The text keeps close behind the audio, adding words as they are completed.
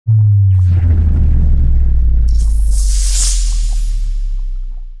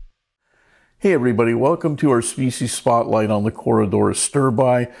Hey everybody, welcome to our species spotlight on the Corydoras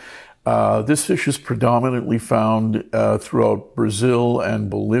sterbai. This fish is predominantly found throughout Brazil and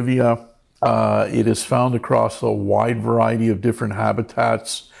Bolivia. It is found across a wide variety of different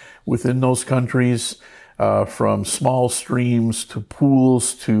habitats within those countries, from small streams to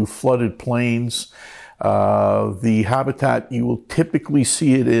pools to flooded plains. The habitat you will typically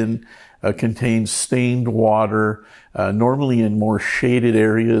see it in contains stained water, normally in more shaded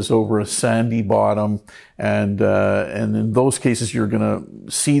areas over a sandy bottom, and in those cases you're going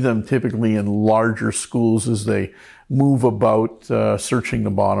to see them typically in larger schools as they move about, searching the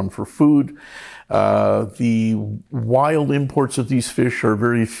bottom for food. The wild imports of these fish are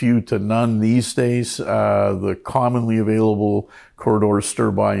very few to none these days. The commonly available Corydoras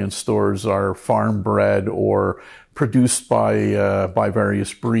sterbai in stores are farm bred or produced by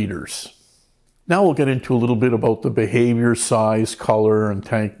various breeders. Now we'll get into a little bit about the behavior, size, color, and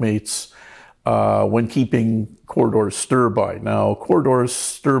tank mates when keeping Corydoras sterbai. Now, Corydoras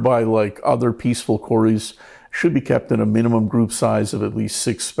sterbai, like other peaceful cories, should be kept in a minimum group size of at least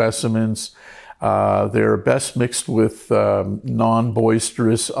 6 specimens. They're best mixed with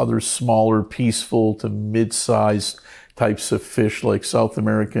non-boisterous, other smaller, peaceful to mid-sized types of fish like South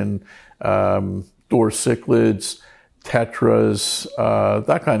American dorcichlids, tetras,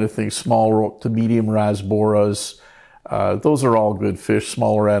 that kind of thing, small to medium rasboras. Those are all good fish.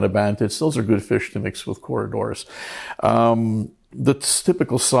 Smaller anabantids, those are good fish to mix with Corydoras. The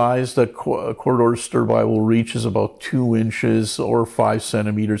typical size that Corydoras sterbai will reach is about 2 inches or 5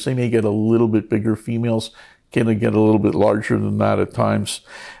 centimeters. They may get a little bit bigger. Females can get a little bit larger than that at times.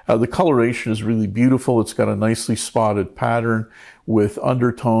 The coloration is really beautiful. It's got a nicely spotted pattern with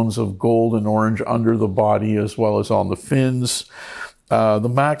undertones of gold and orange under the body as well as on the fins.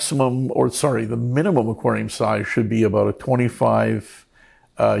 The minimum aquarium size should be about a 25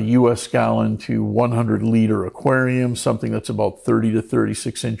 US gallon to 100 liter aquarium. Something that's about 30 to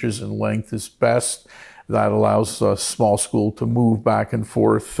 36 inches in length is best. That allows a small school to move back and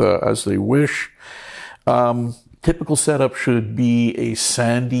forth as they wish. Typical setup should be a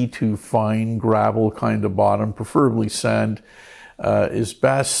sandy to fine gravel kind of bottom, preferably sand is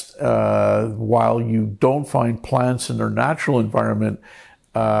best. While you don't find plants in their natural environment,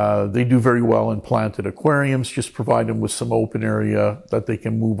 they do very well in planted aquariums. Just provide them with some open area that they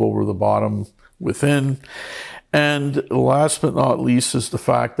can move over the bottom within. And last but not least is the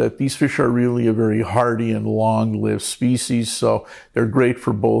fact that these fish are really a very hardy and long-lived species, so they're great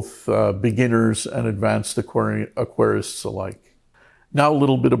for both beginners and advanced aquarists alike. Now a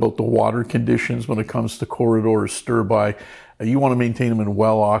little bit about the water conditions when it comes to Corydoras sterbai. You want to maintain them in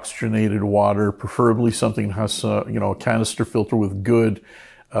well-oxygenated water, preferably something that has a canister filter with good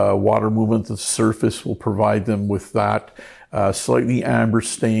water movement. The surface will provide them with that. Slightly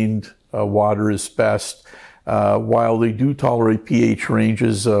amber-stained water is best. While they do tolerate pH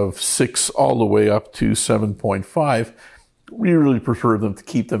ranges of 6 all the way up to 7.5, we really prefer them to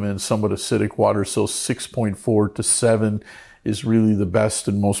keep them in somewhat acidic water, so 6.4 to 7 is really the best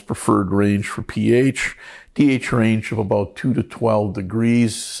and most preferred range for pH. pH range of about 2 to 12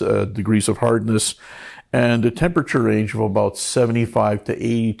 degrees of hardness, and a temperature range of about 75 to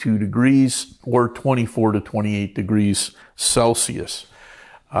 82 degrees or 24 to 28 degrees Celsius.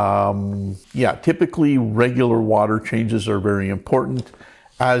 Typically regular water changes are very important,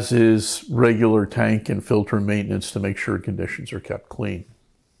 as is regular tank and filter maintenance to make sure conditions are kept clean.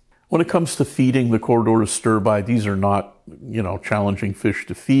 When it comes to feeding the Corydoras sterbai, these are not, challenging fish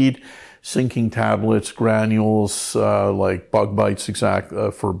to feed. Sinking tablets, granules, like bug bites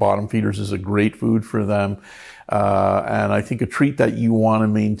for bottom feeders is a great food for them. And I think a treat that you want to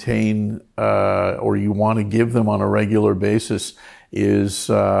maintain, or you want to give them on a regular basis is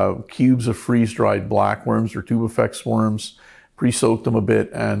cubes of freeze-dried blackworms or tubifex worms. Pre-soak them a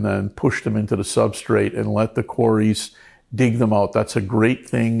bit and then push them into the substrate and let the cories dig them out. That's a great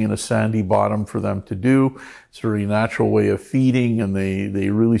thing in a sandy bottom for them to do. It's a very natural way of feeding, and they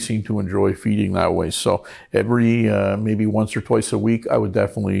really seem to enjoy feeding that way. So every maybe once or twice a week, I would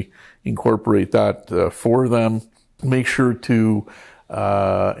definitely incorporate that for them. Make sure to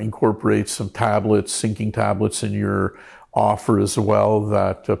incorporate some tablets, sinking tablets in your offer as well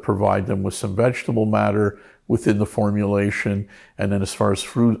that provide them with some vegetable matter within the formulation. And then as far as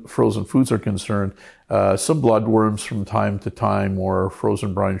frozen foods are concerned, some bloodworms from time to time or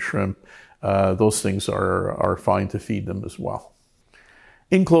frozen brine shrimp, those things are fine to feed them as well.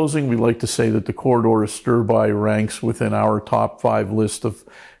 In closing, we'd like to say that the Corydoras sterbai ranks within our top 5 list of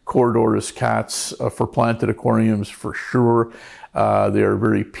Corydoras cats for planted aquariums for sure. They are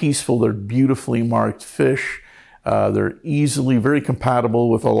very peaceful. They're beautifully marked fish. They're easily very compatible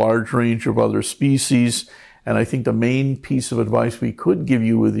with a large range of other species. And I think the main piece of advice we could give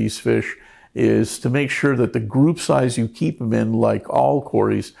you with these fish is to make sure that the group size you keep them in, like all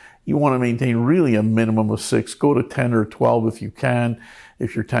cories, you want to maintain really a minimum of 6. Go to 10 or 12 if you can,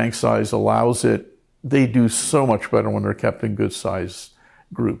 if your tank size allows it. They do so much better when they're kept in good size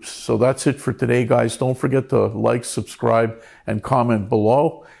groups. So that's it for today, guys. Don't forget to like, subscribe, and comment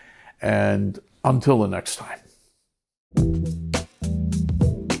below. And until the next time.